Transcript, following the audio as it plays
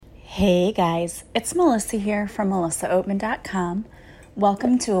Hey guys, it's Melissa here from melissaoatman.com.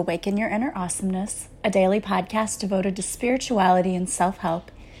 Welcome to Awaken Your Inner Awesomeness, a daily podcast devoted to spirituality and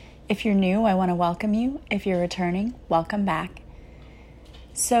self-help. If you're new, I want to welcome you. If you're returning, welcome back.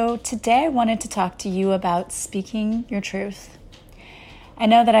 So today I wanted to talk to you about speaking your truth. I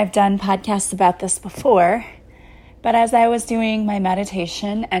know that I've done podcasts about this before, but as I was doing my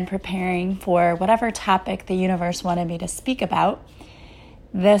meditation and preparing for whatever topic the universe wanted me to speak about,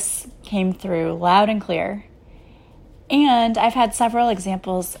 this came through loud and clear. And I've had several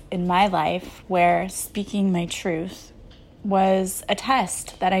examples in my life where speaking my truth was a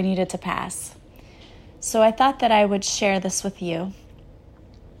test that I needed to pass. So I thought that I would share this with you.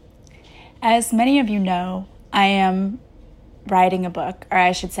 As many of you know, I am writing a book, or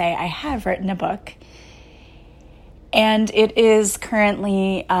I should say I have written a book. And it is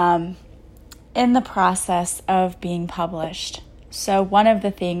currently in the process of being published. So one of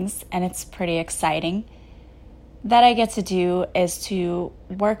the things, and it's pretty exciting, that I get to do is to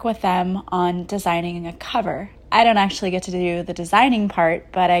work with them on designing a cover. I don't actually get to do the designing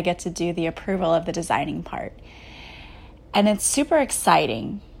part, but I get to do the approval of the designing part. And it's super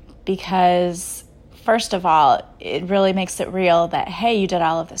exciting because, first of all, it really makes it real that, hey, you did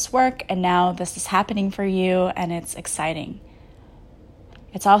all of this work and now this is happening for you, and it's exciting.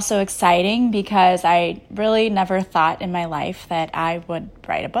 It's also exciting because I really never thought in my life that I would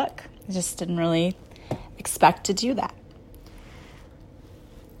write a book. I just didn't really expect to do that.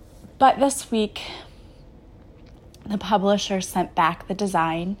 But this week, the publisher sent back the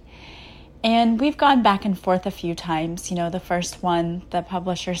design, and we've gone back and forth a few times. You know, the first one the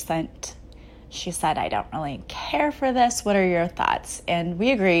publisher sent, she said, I don't really care for this. What are your thoughts? And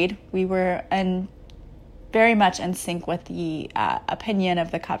we agreed. We were very much in sync with the opinion of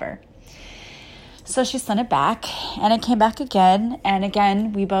the cover. So she sent it back, and it came back again. And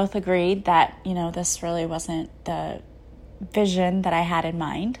again, we both agreed that, you know, this really wasn't the vision that I had in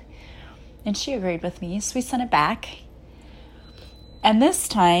mind. And she agreed with me, so we sent it back. And this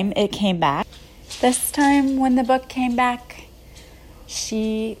time it came back. This time when the book came back,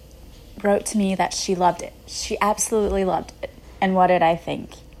 she wrote to me that she loved it. She absolutely loved it. And what did I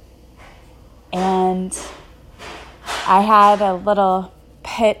think? And I had a little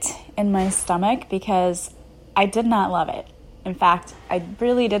pit in my stomach because I did not love it. In fact, I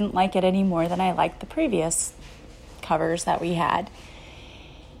really didn't like it any more than I liked the previous covers that we had.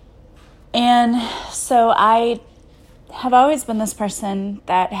 And so I have always been this person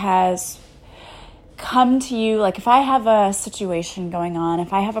that has come to you, like if I have a situation going on,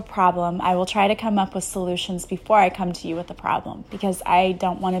 if I have a problem, I will try to come up with solutions before I come to you with the problem, because I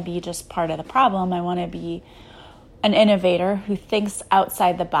don't want to be just part of the problem. I want to be an innovator who thinks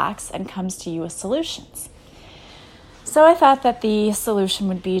outside the box and comes to you with solutions. So I thought that the solution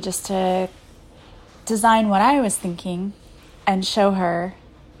would be just to design what I was thinking and show her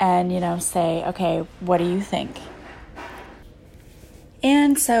and, say, okay, what do you think?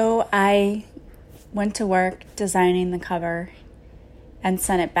 And so I went to work designing the cover and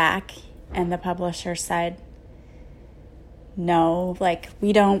sent it back, and the publisher said, no,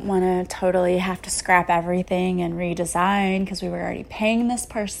 we don't want to totally have to scrap everything and redesign because we were already paying this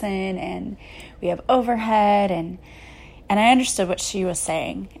person and we have overhead. And I understood what she was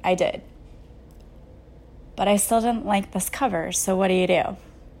saying. I did. But I still didn't like this cover, so what do you do?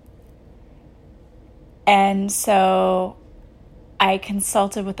 And so I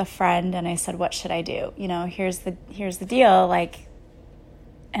consulted with a friend and I said, what should I do? Here's the deal,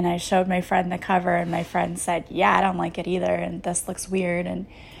 and I showed my friend the cover, and my friend said, yeah, I don't like it either, and this looks weird, and,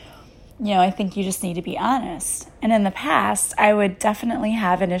 I think you just need to be honest. And in the past, I would definitely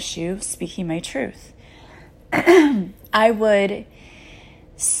have an issue speaking my truth. I would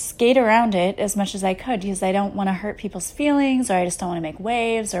skate around it as much as I could because I don't want to hurt people's feelings, or I just don't want to make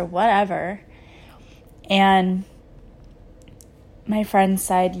waves or whatever. And my friend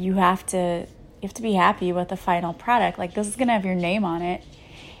said, you have to be happy with the final product. This is going to have your name on it.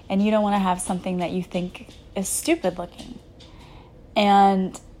 And you don't want to have something that you think is stupid looking.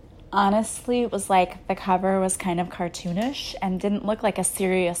 And honestly, it was like the cover was kind of cartoonish and didn't look like a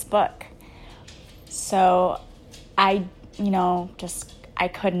serious book. So I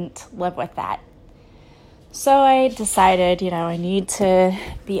couldn't live with that. So I decided, I need to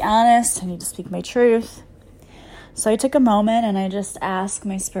be honest. I need to speak my truth. So I took a moment and I just asked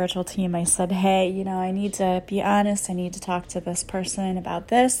my spiritual team, I said, hey, I need to be honest. I need to talk to this person about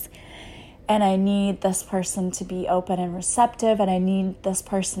this. And I need this person to be open and receptive. And I need this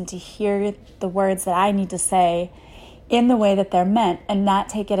person to hear the words that I need to say in the way that they're meant, and not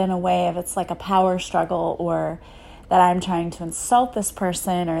take it in a way of it's like a power struggle, or that I'm trying to insult this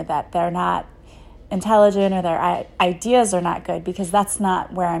person or that they're not intelligent or their ideas are not good, because that's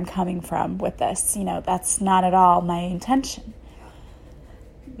not where I'm coming from with this. That's not at all my intention.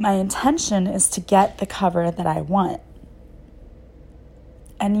 My intention is to get the cover that I want.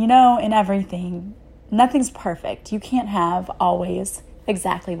 And in everything, nothing's perfect. You can't have always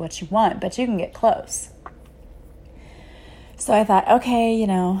exactly what you want, but you can get close. So I thought, okay,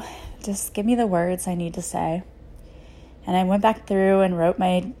 just give me the words I need to say. And I went back through and wrote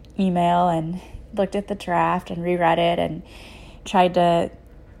my email and looked at the draft and reread it and tried to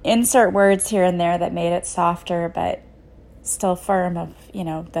insert words here and there that made it softer, but still firm of,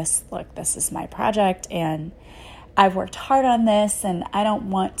 this is my project and I've worked hard on this, and I don't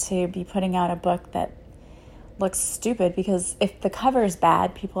want to be putting out a book that looks stupid, because if the cover is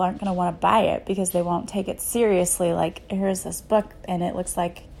bad, people aren't going to want to buy it because they won't take it seriously. Like, here's this book and it looks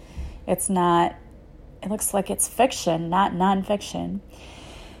like it's fiction, not nonfiction.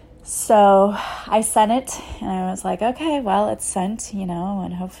 So I sent it and I was like, okay, well, it's sent,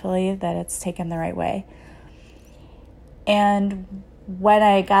 and hopefully that it's taken the right way. And when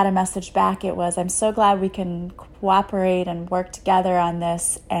I got a message back, it was, I'm so glad we can cooperate and work together on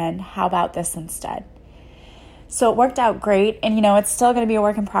this, and how about this instead? So it worked out great, and it's still going to be a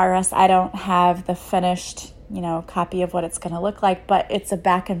work in progress. I don't have the finished, copy of what it's going to look like, but it's a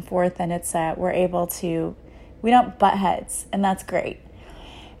back and forth, and we don't butt heads, and that's great.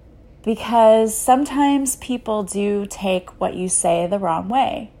 Because sometimes people do take what you say the wrong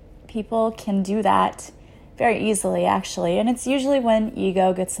way. People can do that very easily, actually. And it's usually when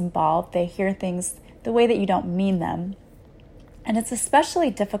ego gets involved. They hear things the way that you don't mean them. And it's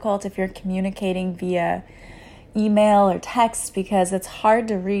especially difficult if you're communicating via email or text, because it's hard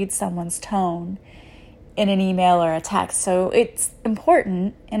to read someone's tone in an email or a text. So it's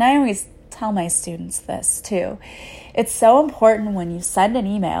important, and I always tell my students this too. It's so important when you send an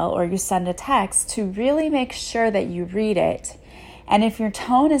email or you send a text to really make sure that you read it. And if your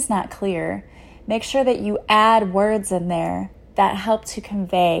tone is not clear, make sure that you add words in there that help to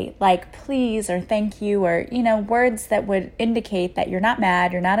convey, like please or thank you, or, words that would indicate that you're not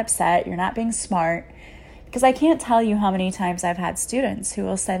mad, you're not upset, you're not being smart. Because I can't tell you how many times I've had students who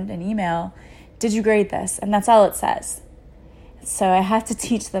will send an email, did you grade this? And that's all it says. So I have to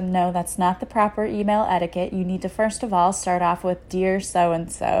teach them, no, that's not the proper email etiquette. You need to, first of all, start off with dear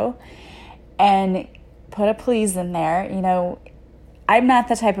so-and-so and put a please in there. I'm not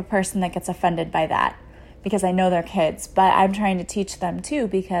the type of person that gets offended by that, because I know they're kids, but I'm trying to teach them too,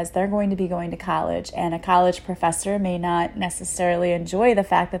 because they're going to be going to college, and a college professor may not necessarily enjoy the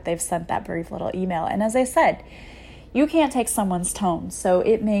fact that they've sent that brief little email. And as I said, you can't take someone's tone. So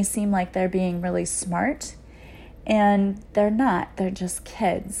it may seem like they're being really smart, and they're not. They're just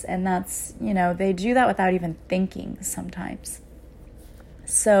kids. And that's, they do that without even thinking sometimes.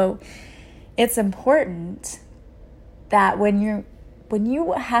 So it's important that when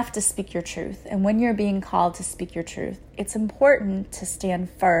you have to speak your truth, and when you're being called to speak your truth, it's important to stand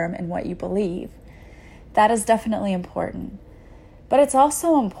firm in what you believe. That is definitely important. But it's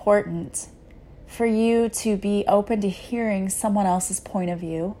also important for you to be open to hearing someone else's point of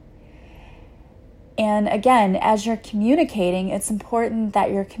view. And again, as you're communicating, it's important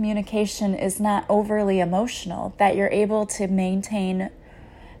that your communication is not overly emotional, that you're able to maintain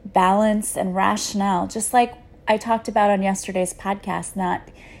balance and rationale, just like I talked about on yesterday's podcast, not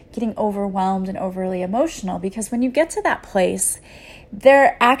getting overwhelmed and overly emotional. Because when you get to that place,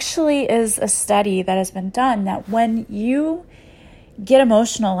 there actually is a study that has been done that when you get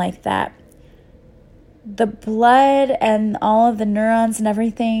emotional like that, the blood and all of the neurons and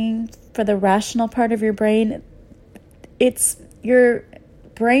everything for the rational part of your brain, it's your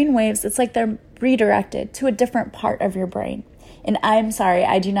brain waves, it's like they're redirected to a different part of your brain. And I'm sorry,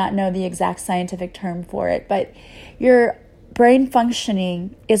 I do not know the exact scientific term for it, but your brain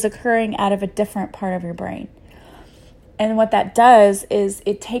functioning is occurring out of a different part of your brain. And what that does is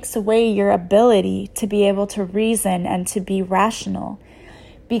it takes away your ability to be able to reason and to be rational,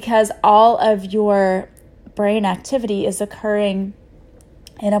 because all of your brain activity is occurring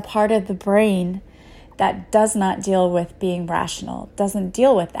in a part of the brain that does not deal with being rational, doesn't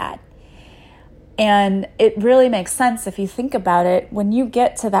deal with that. And it really makes sense if you think about it. When you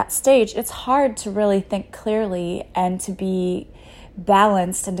get to that stage, it's hard to really think clearly and to be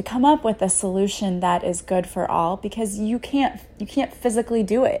balanced and to come up with a solution that is good for all, because you can't physically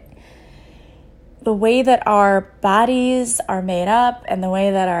do it. The way that our bodies are made up and the way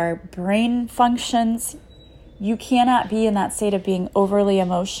that our brain functions, you cannot be in that state of being overly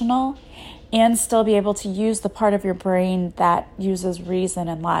emotional and still be able to use the part of your brain that uses reason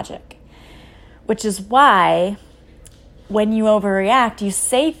and logic. Which is why when you overreact, you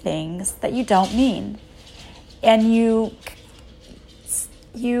say things that you don't mean. And you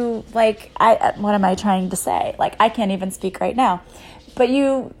like, what am I trying to say? Like, I can't even speak right now. But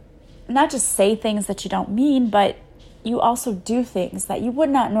you not just say things that you don't mean, but you also do things that you would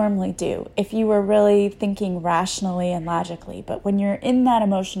not normally do if you were really thinking rationally and logically. But when you're in that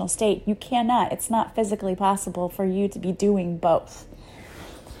emotional state, you cannot. It's not physically possible for you to be doing both,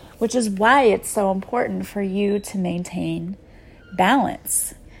 which is why it's so important for you to maintain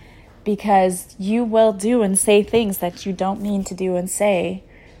balance, because you will do and say things that you don't mean to do and say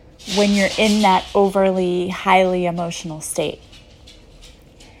when you're in that overly, highly emotional state.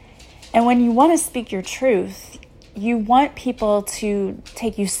 And when you want to speak your truth, you want people to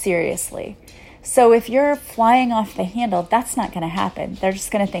take you seriously. So if you're flying off the handle, that's not going to happen. They're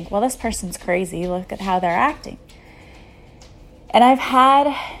just going to think, well, this person's crazy. Look at how they're acting. And I've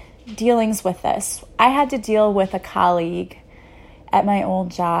had dealings with this. I had to deal with a colleague at my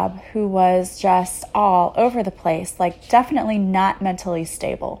old job who was just all over the place, like definitely not mentally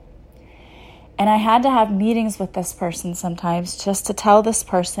stable. And I had to have meetings with this person sometimes just to tell this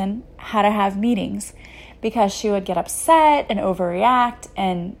person how to have meetings, because she would get upset and overreact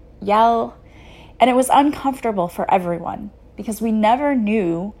and yell. And it was uncomfortable for everyone because we never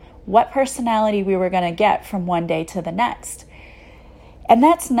knew what personality we were going to get from one day to the next. And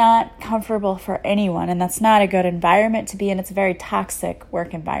that's not comfortable for anyone, and that's not a good environment to be in. It's a very toxic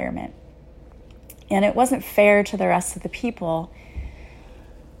work environment. And it wasn't fair to the rest of the people.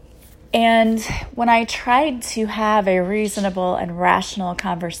 And when I tried to have a reasonable and rational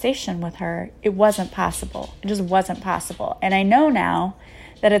conversation with her, it wasn't possible. It just wasn't possible. And I know now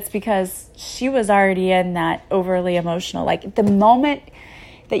that it's because she was already in that overly emotional, like the moment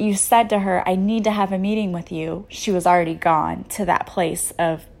that you said to her, I need to have a meeting with you, she was already gone to that place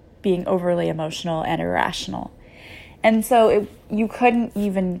of being overly emotional and irrational. And so you couldn't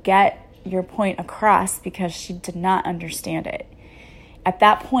even get your point across because she did not understand it. At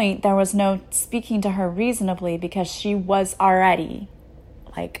that point, there was no speaking to her reasonably because she was already,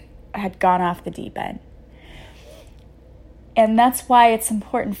 had gone off the deep end. And that's why it's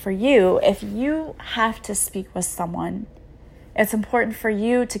important for you, if you have to speak with someone, it's important for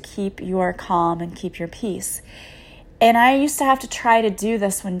you to keep your calm and keep your peace. And I used to have to try to do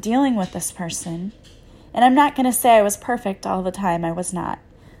this when dealing with this person. And I'm not going to say I was perfect all the time. I was not.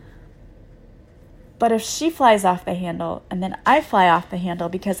 But if she flies off the handle and then I fly off the handle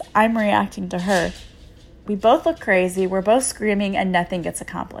because I'm reacting to her, we both look crazy, we're both screaming, and nothing gets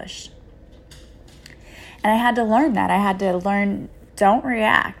accomplished. And I had to learn that. I had to learn, don't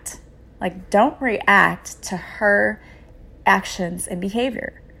react. Don't react to her actions and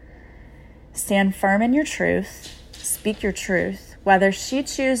behavior. Stand firm in your truth. Speak your truth. Whether she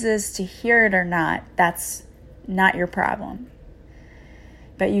chooses to hear it or not, that's not your problem.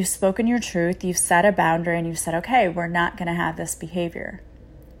 But you've spoken your truth, you've set a boundary, and you've said, okay, we're not going to have this behavior.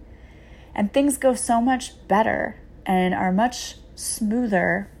 And things go so much better and are much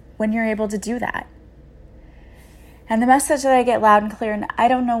smoother when you're able to do that. And the message that I get loud and clear, and I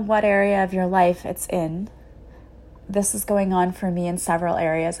don't know what area of your life it's in. This is going on for me in several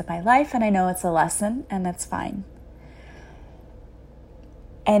areas of my life, and I know it's a lesson, and that's fine.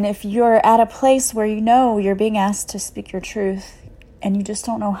 And if you're at a place where you know you're being asked to speak your truth, and you just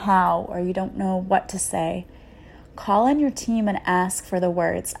don't know how, or you don't know what to say, call on your team and ask for the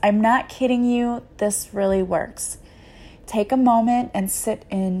words. I'm not kidding you. This really works. Take a moment and sit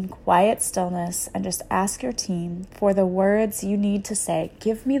in quiet stillness and just ask your team for the words you need to say.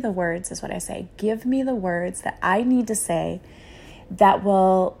 Give me the words is what I say. Give me the words that I need to say that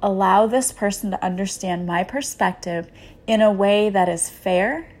will allow this person to understand my perspective in a way that is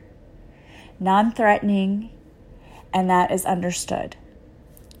fair, non-threatening, and that is understood,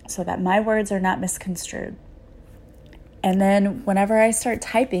 so that my words are not misconstrued. And then whenever I start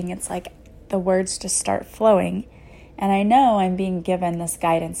typing, it's like the words just start flowing. And I know I'm being given this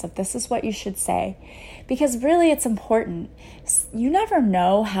guidance of this is what you should say. Because really it's important. You never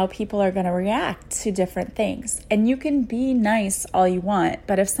know how people are going to react to different things. And you can be nice all you want.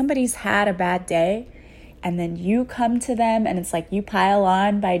 But if somebody's had a bad day and then you come to them and it's like you pile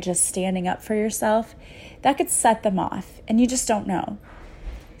on by just standing up for yourself, that could set them off, and you just don't know.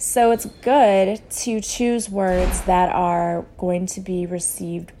 So it's good to choose words that are going to be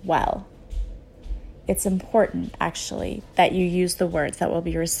received well. It's important, actually, that you use the words that will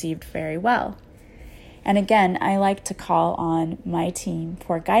be received very well. And again, I like to call on my team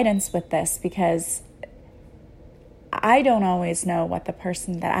for guidance with this because I don't always know what the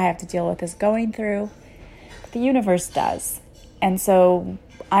person that I have to deal with is going through. The universe does. And so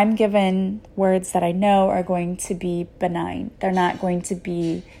I'm given words that I know are going to be benign. They're not going to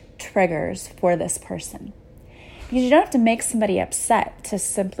be triggers for this person. Because you don't have to make somebody upset to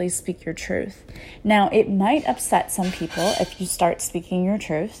simply speak your truth. Now, it might upset some people if you start speaking your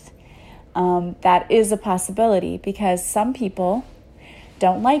truth. That is a possibility because some people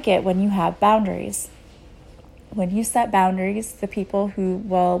don't like it when you have boundaries. When you set boundaries, the people who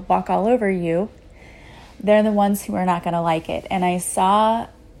will walk all over you, they're the ones who are not going to like it. And I saw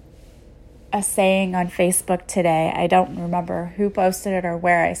a saying on Facebook today. I don't remember who posted it or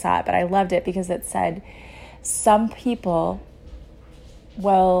where I saw it, but I loved it because it said, some people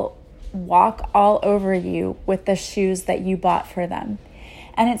will walk all over you with the shoes that you bought for them.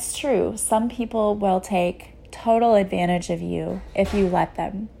 And it's true. Some people will take total advantage of you if you let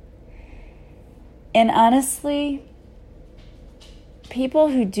them. And honestly, people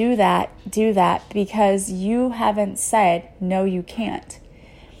who do that because you haven't said, no, you can't.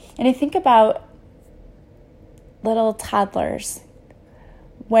 And I think about little toddlers.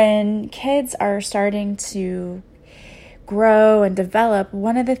 When kids are starting to grow and develop,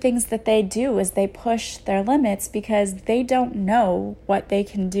 one of the things that they do is they push their limits because they don't know what they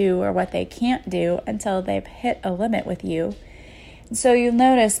can do or what they can't do until they've hit a limit with you. And so you'll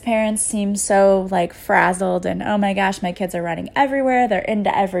notice parents seem so frazzled and, oh my gosh, my kids are running everywhere. They're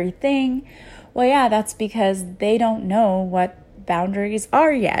into everything. Well, yeah, that's because they don't know what boundaries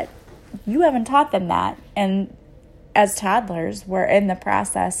are yet. You haven't taught them that. And as toddlers, we're in the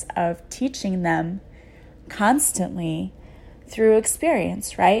process of teaching them constantly through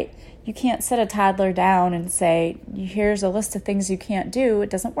experience, right? You can't sit a toddler down and say, here's a list of things you can't do. It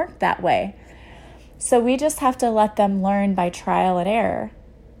doesn't work that way. So we just have to let them learn by trial and error.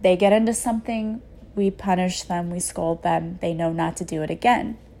 They get into something, we punish them, we scold them, they know not to do it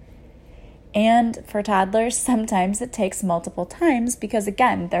again. And for toddlers, sometimes it takes multiple times because,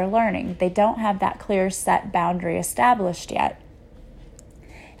 again, they're learning. They don't have that clear set boundary established yet.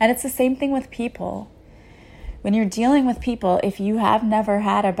 And it's the same thing with people. When you're dealing with people, if you have never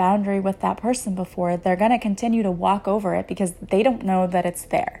had a boundary with that person before, they're going to continue to walk over it because they don't know that it's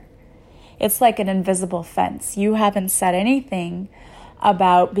there. It's like an invisible fence. You haven't said anything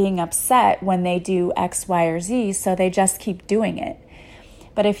about being upset when they do X, Y, or Z, so they just keep doing it.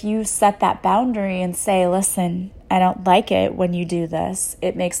 But if you set that boundary and say, listen, I don't like it when you do this.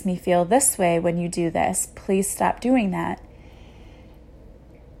 It makes me feel this way when you do this. Please stop doing that.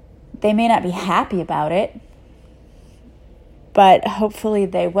 They may not be happy about it, but hopefully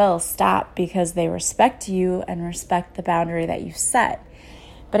they will stop because they respect you and respect the boundary that you set.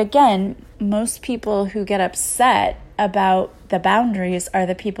 But again, most people who get upset about the boundaries are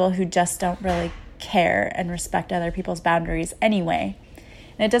the people who just don't really care and respect other people's boundaries anyway.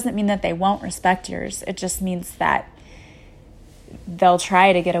 And it doesn't mean that they won't respect yours. It just means that they'll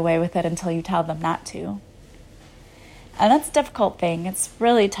try to get away with it until you tell them not to. And that's a difficult thing. It's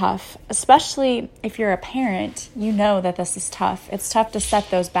really tough, especially if you're a parent. You know that this is tough. It's tough to set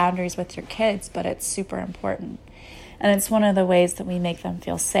those boundaries with your kids, but it's super important. And it's one of the ways that we make them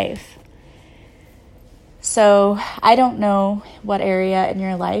feel safe. So I don't know what area in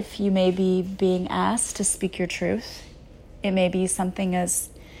your life you may be being asked to speak your truth. It may be something as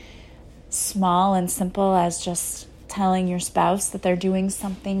small and simple as just telling your spouse that they're doing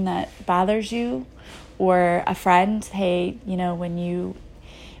something that bothers you, or a friend, hey,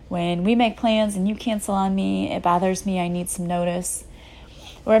 when we make plans and you cancel on me, it bothers me, I need some notice.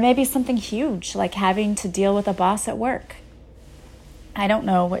 Or it may be something huge, like having to deal with a boss at work. I don't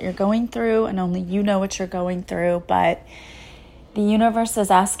know what you're going through, and only you know what you're going through, but the universe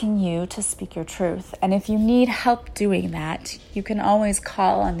is asking you to speak your truth. And if you need help doing that, you can always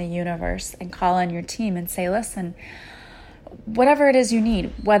call on the universe and call on your team and say, listen, whatever it is you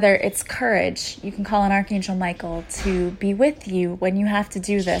need, whether it's courage, you can call on Archangel Michael to be with you when you have to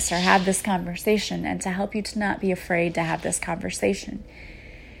do this or have this conversation and to help you to not be afraid to have this conversation.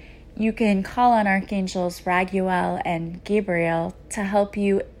 You can call on Archangels Raguel and Gabriel to help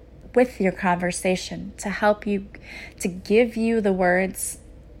you with your conversation, to help you, to give you the words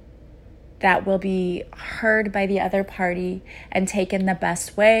that will be heard by the other party and taken the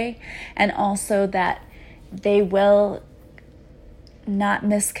best way, and also that they will not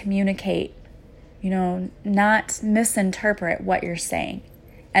miscommunicate, not misinterpret what you're saying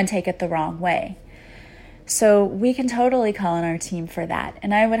and take it the wrong way. So we can totally call on our team for that.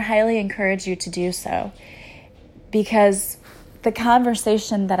 And I would highly encourage you to do so, because the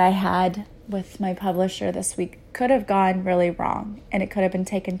conversation that I had with my publisher this week could have gone really wrong, and it could have been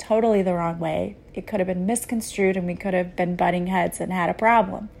taken totally the wrong way. It could have been misconstrued, and we could have been butting heads and had a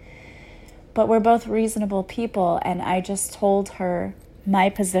problem. But we're both reasonable people, and I just told her my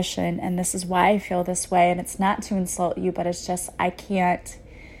position, and this is why I feel this way, and it's not to insult you, but it's just I can't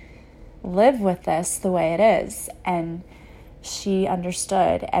live with this the way it is. And she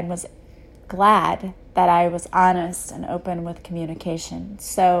understood and was glad that I was honest and open with communication.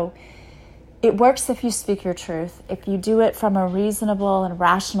 So it works if you speak your truth. If you do it from a reasonable and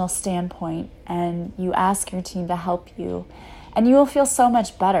rational standpoint, and you ask your team to help you, and you will feel so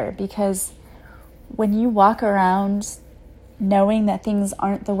much better, because when you walk around knowing that things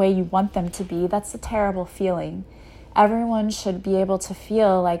aren't the way you want them to be, that's a terrible feeling. Everyone should be able to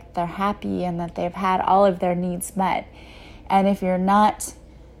feel like they're happy and that they've had all of their needs met. And if you're not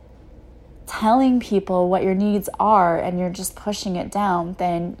telling people what your needs are and you're just pushing it down,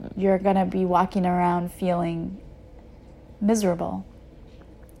 then you're going to be walking around feeling miserable,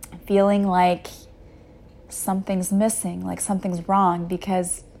 feeling like something's missing, like something's wrong,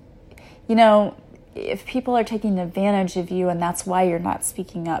 because, you know, if people are taking advantage of you and that's why you're not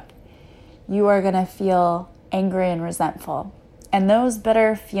speaking up, you are going to feel angry and resentful. And those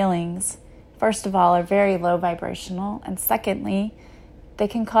bitter feelings, first of all, are very low vibrational. And secondly, they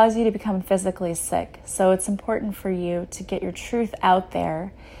can cause you to become physically sick. So it's important for you to get your truth out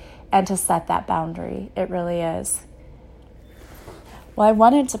there and to set that boundary. It really is. Well, I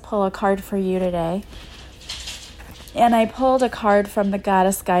wanted to pull a card for you today. And I pulled a card from the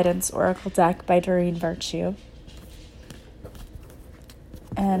Goddess Guidance Oracle deck by Doreen Virtue.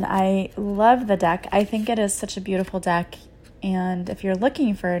 And I love the deck. I think it is such a beautiful deck. And if you're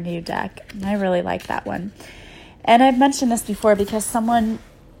looking for a new deck, I really like that one. And I've mentioned this before because someone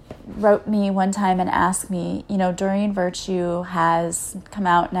wrote me one time and asked me, you know, Doreen Virtue has come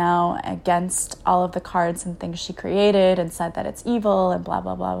out now against all of the cards and things she created and said that it's evil and blah,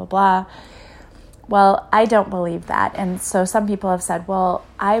 blah, blah, blah, blah. Well, I don't believe that. And so some people have said, well,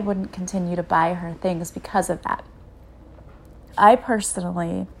 I wouldn't continue to buy her things because of that. I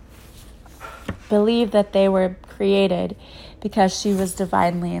personally believe that they were created because she was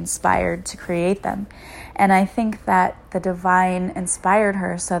divinely inspired to create them. And I think that the divine inspired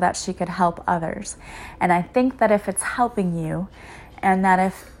her so that she could help others. And I think that if it's helping you, and that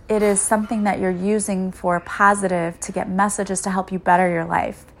if it is something that you're using for positive to get messages to help you better your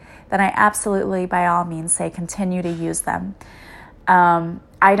life, then I absolutely, by all means, say continue to use them.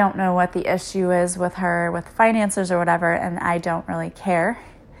 I don't know what the issue is with her, with finances or whatever, and I don't really care.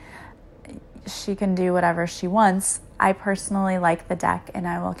 She can do whatever she wants. I personally like the deck, and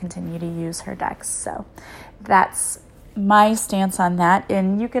I will continue to use her decks. So that's my stance on that,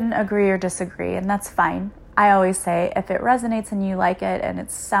 and you can agree or disagree, and that's fine. I always say if it resonates and you like it and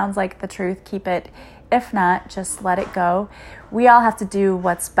it sounds like the truth, keep it. If not, just let it go. We all have to do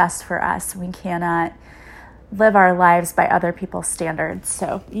what's best for us. We cannot live our lives by other people's standards.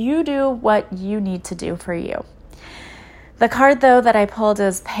 So you do what you need to do for you. The card, though, that I pulled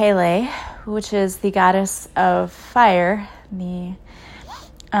is Pele, which is the goddess of fire. The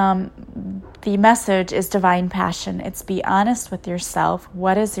message is divine passion. It's be honest with yourself.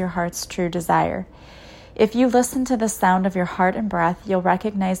 What is your heart's true desire? If you listen to the sound of your heart and breath, you'll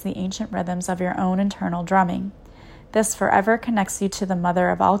recognize the ancient rhythms of your own internal drumming. This forever connects you to the mother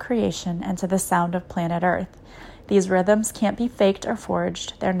of all creation and to the sound of planet Earth. These rhythms can't be faked or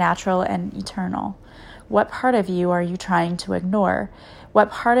forged. They're natural and eternal. What part of you are you trying to ignore? What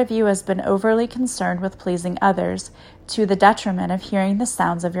part of you has been overly concerned with pleasing others to the detriment of hearing the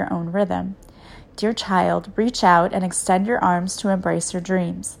sounds of your own rhythm? Dear child, reach out and extend your arms to embrace your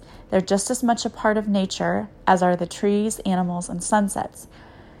dreams. They're just as much a part of nature as are the trees, animals, and sunsets.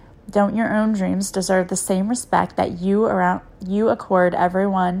 Don't your own dreams deserve the same respect that you accord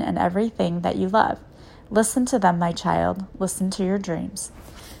everyone and everything that you love? Listen to them, my child. Listen to your dreams.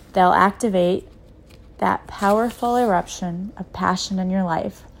 They'll activate that powerful eruption of passion in your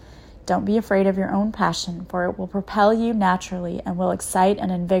life. Don't be afraid of your own passion, for it will propel you naturally and will excite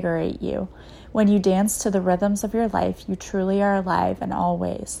and invigorate you. When you dance to the rhythms of your life, you truly are alive in all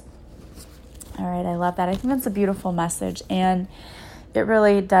ways. All right, I love that. I think that's a beautiful message, and it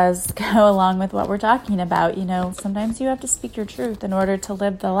really does go along with what we're talking about. You know, sometimes you have to speak your truth in order to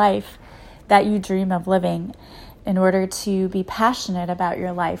live the life that you dream of living, in order to be passionate about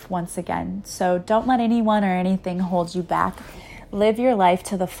your life once again. So don't let anyone or anything hold you back. Live your life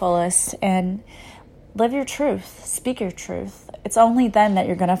to the fullest and live your truth. Speak your truth. It's only then that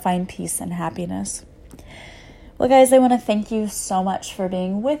you're going to find peace and happiness. Well, guys, I want to thank you so much for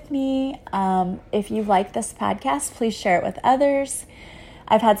being with me. If you like this podcast, please share it with others.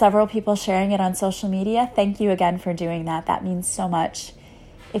 I've had several people sharing it on social media. Thank you again for doing that. That means so much.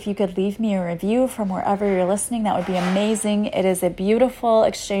 If you could leave me a review from wherever you're listening, that would be amazing. It is a beautiful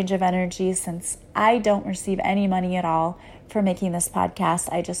exchange of energy since I don't receive any money at all for making this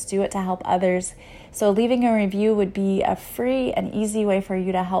podcast. I just do it to help others. So leaving a review would be a free and easy way for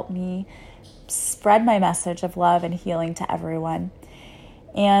you to help me spread my message of love and healing to everyone.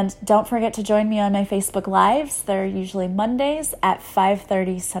 And don't forget to join me on my Facebook Lives. They're usually Mondays at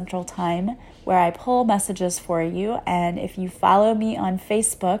 5:30 Central Time, where I pull messages for you. And if you follow me on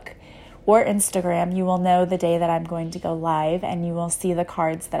Facebook or Instagram, you will know the day that I'm going to go live, and you will see the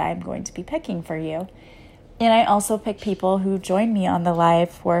cards that I'm going to be picking for you. And I also pick people who join me on the live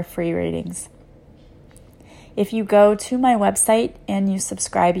for free readings. If you go to my website and you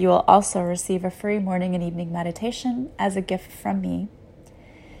subscribe, you will also receive a free morning and evening meditation as a gift from me.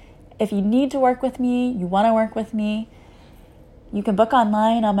 If you need to work with me, you want to work with me, you can book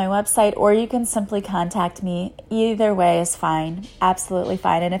online on my website, or you can simply contact me. Either way is fine, absolutely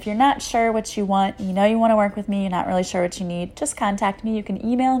fine. And if you're not sure what you want, you want to work with me, you're not really sure what you need, just contact me. You can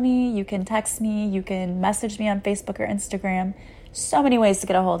email me, you can text me, you can message me on Facebook or Instagram. So many ways to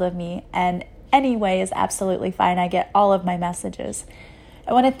get a hold of me, and any way is absolutely fine. I get all of my messages.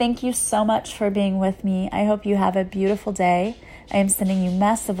 I want to thank you so much for being with me. I hope you have a beautiful day. I am sending you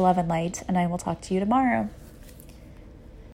massive love and light, and I will talk to you tomorrow.